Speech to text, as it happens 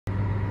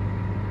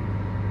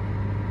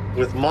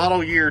With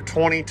model year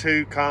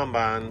 22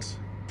 combines,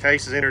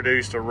 Case has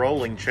introduced a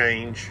rolling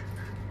change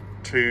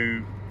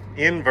to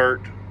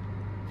invert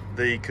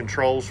the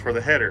controls for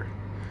the header.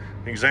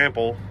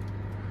 Example,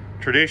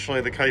 traditionally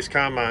the Case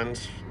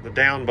combines, the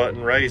down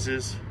button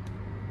raises,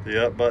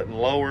 the up button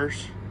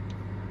lowers.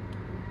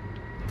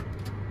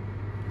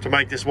 To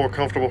make this more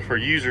comfortable for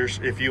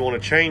users, if you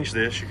want to change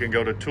this, you can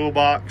go to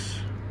Toolbox,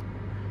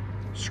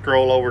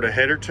 scroll over to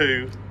Header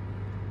 2,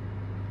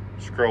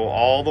 scroll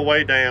all the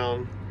way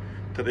down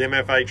to the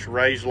MFH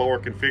raise lower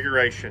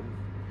configuration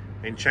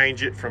and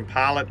change it from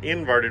pilot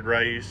inverted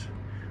raise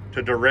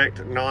to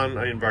direct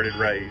non-inverted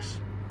raise.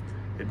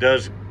 It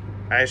does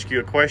ask you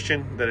a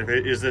question that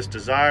is this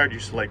desired, you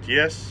select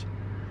yes,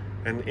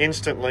 and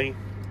instantly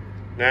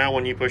now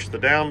when you push the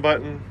down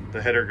button,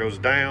 the header goes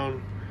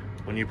down.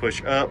 When you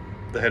push up,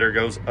 the header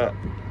goes up.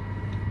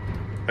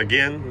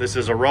 Again, this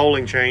is a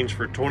rolling change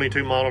for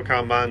 22 model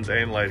combines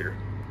and later.